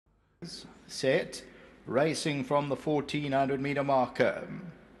Set, racing from the 1400 meter marker.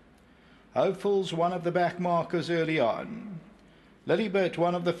 Hopefuls one of the back markers early on. Lilybit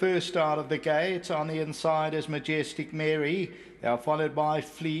one of the first out of the gate. On the inside is Majestic Mary. They are followed by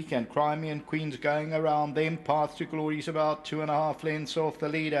FLEEK and Crimean Queens going around them. Path to Glory is about 2.5 lengths off the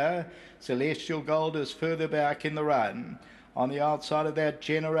leader. Celestial Gold is further back in the run. On the outside of that,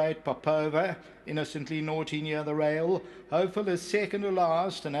 Generate Popova, innocently naughty near the rail. Hopeful is second to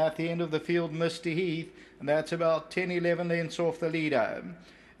last, and at the end of the field, Mr. Heath, and that's about 10-11 lengths off the leader.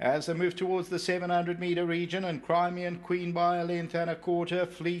 As they move towards the 700 meter region, and Crimean Queen by 1.25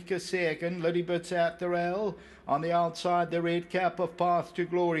 lengths, FLEEK is second, Lilybit's at the rail. On the outside, the red cap of Path to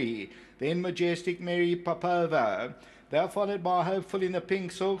Glory. Then Majestic Mary Popova. They're followed by Hopeful in the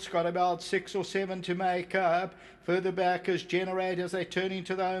pink silks, got about 6 or 7 to make up. Further back is Generate as they turn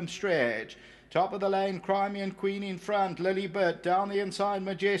into the home stretch. Top of the lane, Crimean Queen in front, Lilybit down the inside,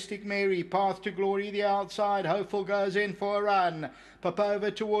 Majestic Mary, Path to Glory the outside, Hopeful goes in for a run. Popova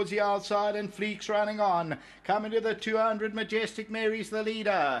towards the outside and FLEEK's running on. Coming to the 200, Majestic Mary's the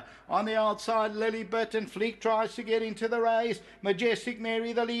leader. On the outside, Lilybit and FLEEK tries to get into the race. Majestic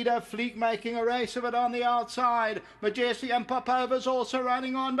Mary the leader, FLEEK making a race of it on the outside. Majestic and Popova's also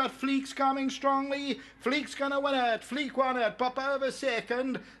running on, but FLEEK's coming strongly. FLEEK's going to win it. FLEEK won it. Popova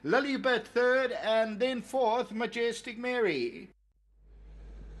second, Lilybit third, and then fourth, Majestic Mary.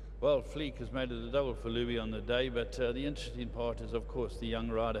 Well, FLEEK has made it a double for Louis on the day, but the interesting part is, of course, the young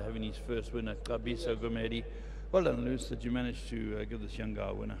rider having his first win at Kabiso Gomedi. Well done, Lewis, that you managed to give this young guy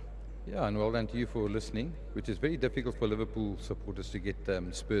a winner. Yeah, and well done to you for listening, which is very difficult for Liverpool supporters to get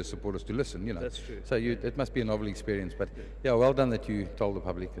Spurs supporters to listen, you know. That's true. So it must be a novel experience, but yeah, well done that you told the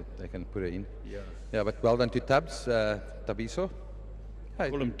public that they can put it in. Yeah, but well done to Tubbs, Tabiso. Hey.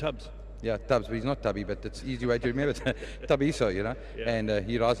 Call him Tubbs. Yeah, Tubbs, but he's not Tubby, but it's easy way to remember it. Tabiso, you know. Yeah. And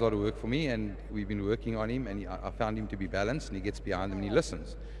he rides a lot of work for me, and we've been working on him, and I found him to be balanced, and he gets behind them and he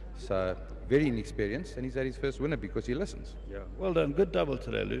listens. So very inexperienced, and he's had his first winner because he listens. Yeah, well done. Good double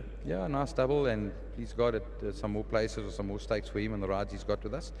today, Lou. Yeah, nice double, and he's got it, some more places or some more stakes for him on the rides he's got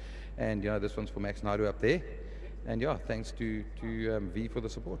with us. And, you know, this one's for Max Naidu up there. And, yeah, thanks to V for the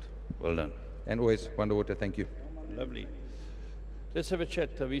support. Well done. And always, Wonderwater, thank you. Lovely. Let's have a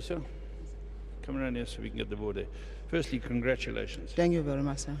chat, Taviso. Come around here so we can get the board there. Firstly, congratulations. Thank you very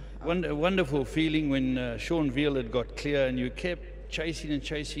much, sir. A wonderful feeling when Sean Veal had got clear and you kept chasing and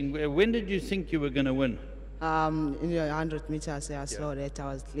chasing. When did you think you were going to win? In the 100 meters, I saw that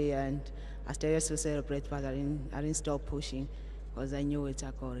I was clear, and I started to celebrate, but I didn't stop pushing because I knew it. I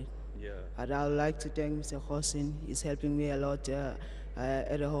got it. Yeah. But I would like to thank Mr. Hosin. He's helping me a lot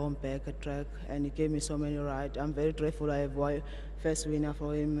at the home back at track, and he gave me so many rides. I'm very grateful. I have first winner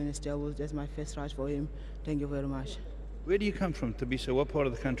for him in Istanbul. That's my first ride for him. Thank you very much. Where do you come from, Tabiso? What part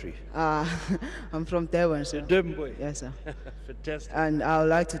of the country? I'm from Durban, sir. Durban boy? Yes, sir. Fantastic. And I would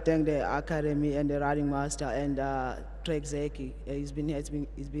like to thank the academy and the riding master and Trek Zeki. He's been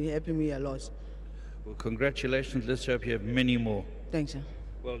helping me a lot. Well, congratulations. Let's hope you have many more. Thanks, sir.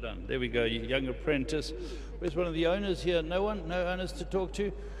 Well done. There we go, you young apprentice. Where's one of the owners here? No one? No owners to talk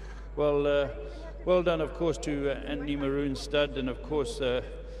to? Well, well done, of course, to Anthony Maroon Stud and, of course,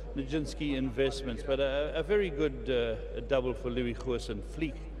 Nijinsky Investments. But a very good double for Louis Goos, and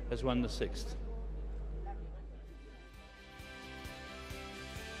FLEEK has won the 6th.